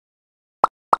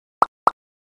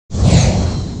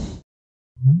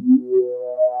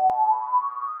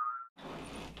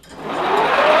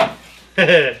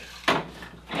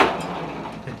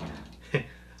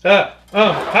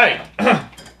Hi.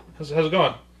 How's it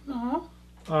going?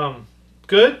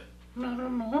 Good?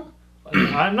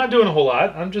 I'm not doing a whole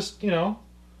lot. I'm just, cleaning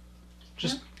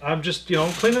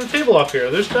the table off here.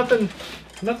 There's nothing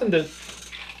to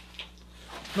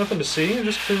see. I'm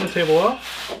just cleaning the table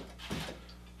off.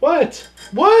 What?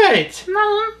 What?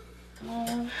 No.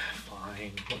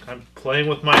 Fine. Look, I'm playing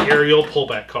with my aerial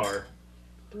pullback car.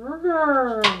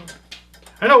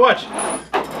 I know, watch.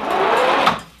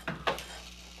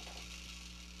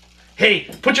 Hey,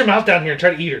 put your mouth down here and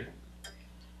try to eat her.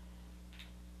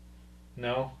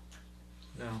 No?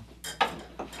 No.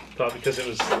 Thought because it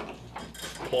was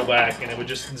pull back and it would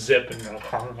just zip and go. No.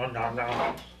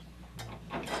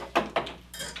 I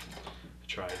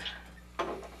tried.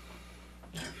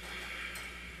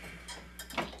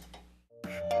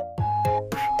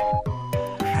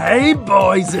 Hey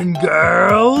boys and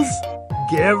girls,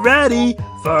 get ready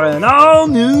for an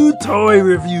all-new toy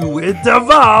review with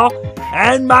Devall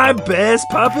and my best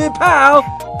puppet pal,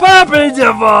 Puppet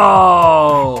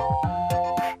Devall!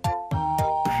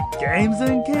 Games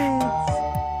and kids.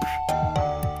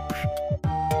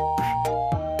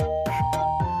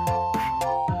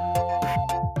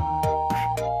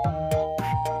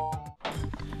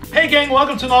 Hey gang,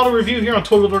 welcome to an auto review here on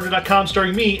ToyWorldOrder.com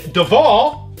starring me,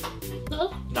 Devall.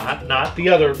 Not the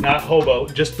other, not Hobo,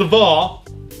 just Devall.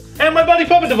 And my buddy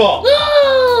Puppet Devall.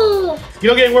 You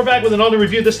know, gang, we're back with an auto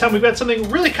review. This time we've got something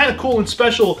really kind of cool and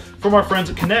special from our friends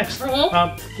at NEX.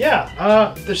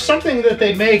 There's something that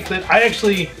they make that I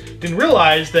actually didn't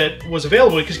realize that was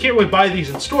available because you can't really buy these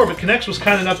in store, but NEX was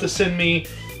kind enough to send me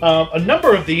a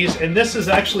number of these, and this is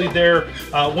actually their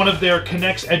one of their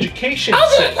NEX education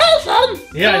sets.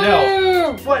 Yeah, I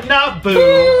know. What? Not boo.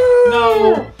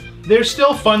 No. There's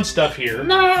still fun stuff here.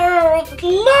 No, it's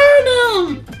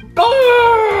learning.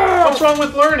 What's wrong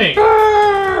with learning?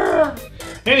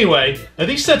 Anyway,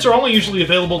 these sets are only usually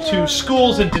available to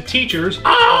schools and to teachers.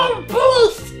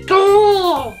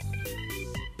 School.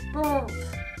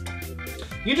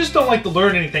 You just don't like to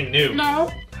learn anything new. No.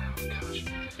 Oh, gosh.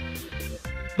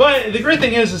 But the great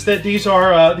thing is that these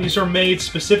are made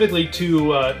specifically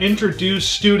to introduce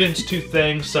students to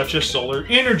things such as solar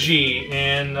energy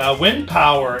and wind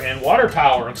power and water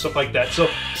power and stuff like that. So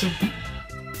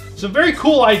some very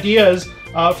cool ideas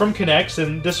from NEX,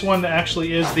 and this one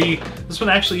actually is the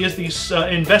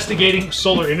investigating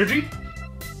solar energy.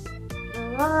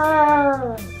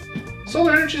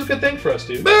 Solar energy is a good thing for us,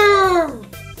 dude.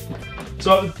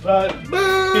 So,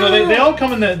 they all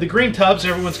come in the green tubs.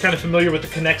 Everyone's kind of familiar with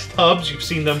the NEX tubs. You've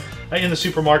seen them in the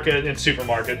supermarket and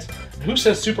supermarkets. Who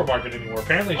says supermarket anymore?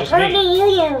 Apparently just me.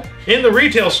 In the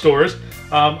retail stores.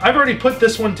 I've already put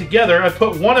this one together. I've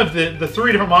put one of the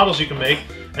three different models you can make,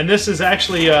 and this is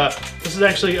actually a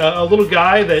little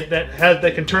guy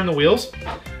that can turn the wheels.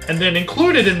 And then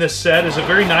included in this set is a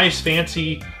very nice,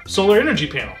 fancy solar energy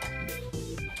panel.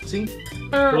 See,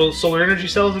 little solar energy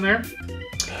cells in there.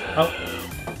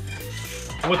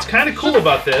 What's kind of cool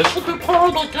about this?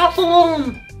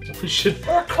 We should.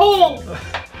 Cool.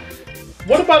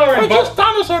 What about our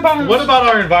environment? What about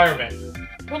our environment?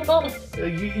 What about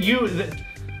it?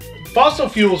 Fossil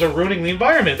fuels are ruining the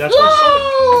environment. That's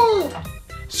why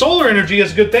solar energy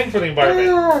is a good thing for the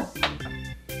environment.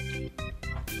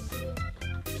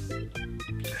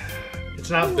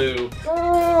 It's not boo.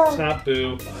 It's not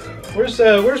boo.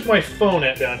 Where's my phone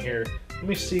at down here? Let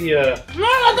me see. Let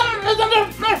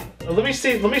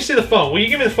me see the phone. Will you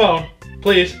give me the phone,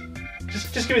 please?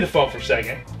 Just give me the phone for a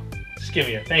second. Just give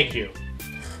me it. Thank you.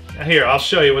 Now here, I'll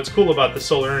show you what's cool about the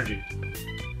solar energy.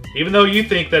 Even though you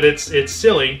think that it's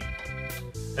silly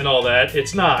and all that,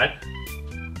 it's not.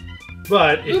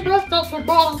 But if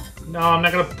no, I'm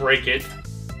not gonna break it.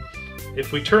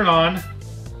 If we turn on,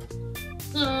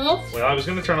 well, I was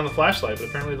gonna turn on the flashlight, but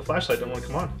apparently the flashlight didn't want to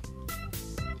come on.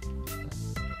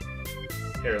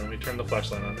 Here, let me turn the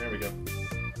flashlight on. There we go.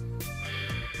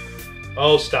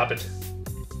 Oh, stop it.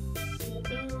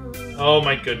 Oh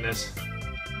my goodness.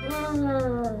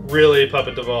 Really,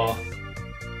 Puppet Devall?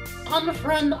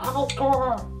 Unfriend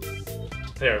outdoor.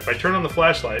 There, if I turn on the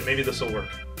flashlight, maybe this will work.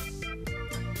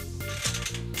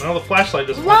 Well, the flashlight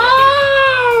doesn't work.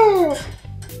 Wow!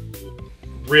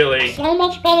 Really? So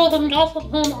much better than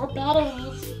gasoline or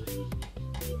batteries.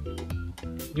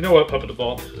 You know what, Puppet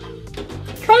Devall?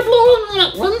 Try blowing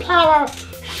it, wind power.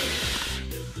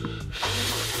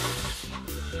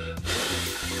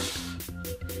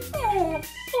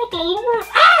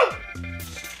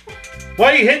 Why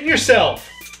are you hitting yourself?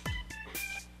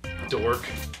 Dork.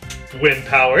 Wind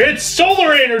power. It's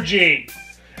solar energy!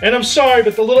 And I'm sorry,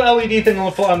 but the little LED thing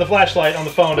on the flashlight on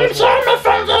the phone doesn't It's work. on the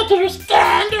phone to your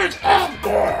standards,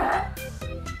 Edgar.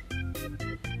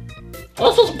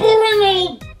 This is boring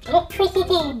old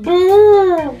electricity.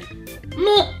 Boo.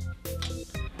 Meh.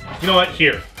 You know what?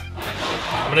 Here.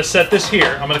 I'm going to set this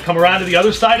here. I'm going to come around to the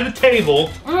other side of the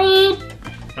table. And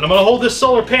I'm going to hold this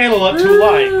solar panel up to a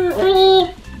light.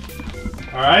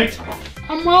 Alright?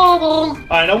 I'm waiting.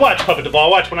 Alright, now watch, Puppet Devall.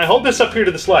 Watch. When I hold this up here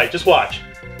to this light, just watch.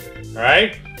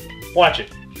 Alright? Watch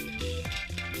it.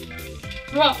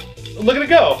 What? Look at it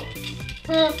go.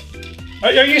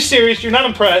 Are you serious? You're not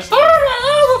impressed?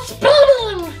 Oh, it's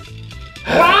spinning!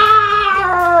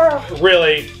 Wow!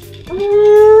 Really?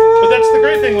 But that's the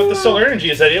great thing with the solar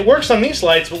energy is that it works on these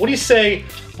lights, but what do you say,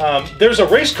 there's a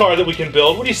race car that we can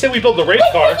build. What do you say we build the race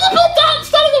car? You built that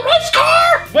instead of the race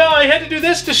car? Well, I had to do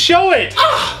this to show it.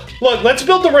 Look, let's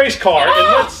build the race car, and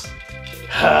let's...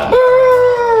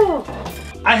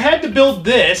 I had to build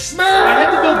this. I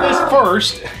had to build this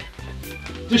first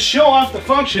to show off the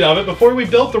function of it before we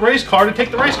built the race car to take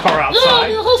the race car outside. Yeah,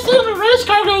 you'll see the race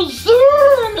car go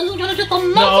zoom, and you're gonna get the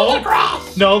nuts in the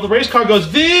grass. No, the race car goes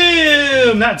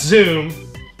vroom, not zoom.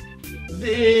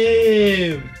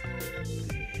 Vroom.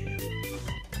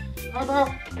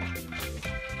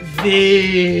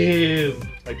 Vroom.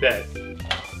 Like that.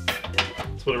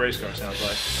 That's what a race car sounds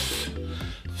like.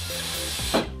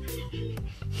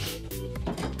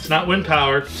 It's not wind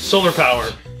power, solar power.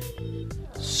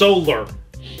 Solar.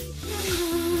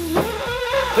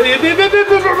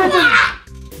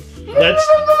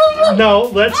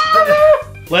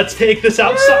 Let's take this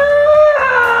outside.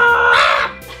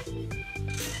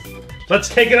 Let's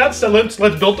take it outside. Let's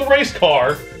build the race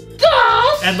car.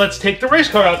 And let's take the race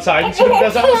car outside and see what it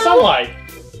does out in the sunlight.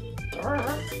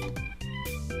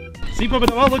 See, Puppet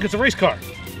Devall, look, it's a race car.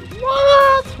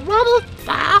 What? What is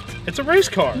that? It's a race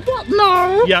car. What?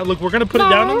 No. Yeah, look, we're gonna put it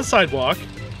down on the sidewalk.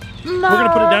 No. We're gonna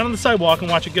put it down on the sidewalk and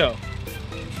watch it go.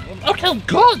 Okay,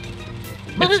 good.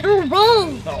 But it will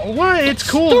run. Oh, why? It's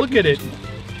cool. Look at it.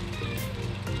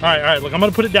 All right. Look, I'm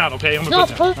gonna put it down. Okay, I'm gonna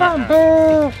put it down.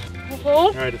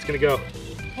 All right, it's gonna go.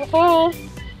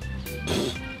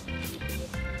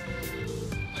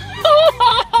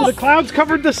 The clouds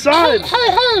covered the sun.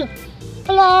 Hey.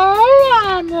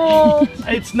 Hello,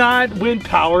 It's not wind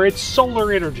power. It's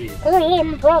solar energy.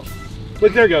 Look.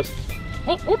 Look, there it goes.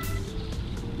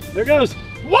 There it goes.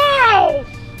 Wow!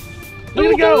 Look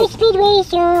at it go. Speed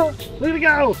racer. Look at it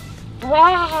go.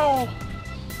 Wow!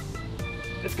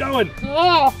 It's going.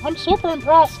 Yeah, I'm super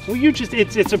impressed. Well,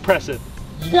 it's impressive.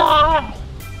 Yeah.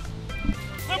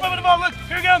 Look, Puppet Devall, look,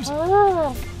 here it comes.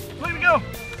 Look at it go.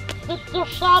 It's the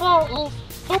shadow.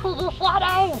 It's super the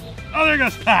shadow. Oh, there it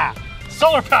goes. Ah,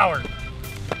 solar power.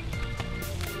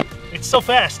 It's so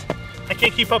fast. I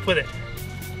can't keep up with it.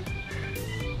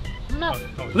 No.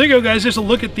 There you go, guys. Just a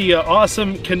look at the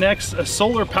awesome NEX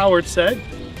solar powered set.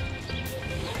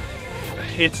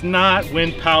 It's not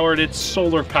wind powered, it's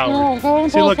solar powered. Oh,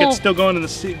 see, look, it's still going in the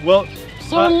sea. Well,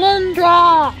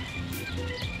 Cylindra.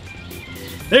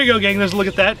 there you go, gang. There's a look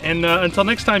at that. And until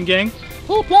next time, gang.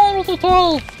 Keep playing with the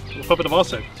toys. Puppet Devall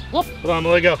said. Yep. Hold on, I'm gonna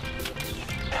let it go.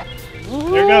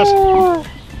 There it goes.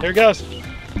 There it goes.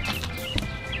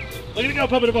 Look at it go,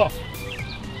 Puppet Devall.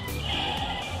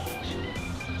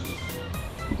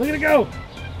 Look at it go.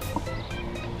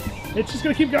 It's just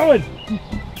gonna keep going.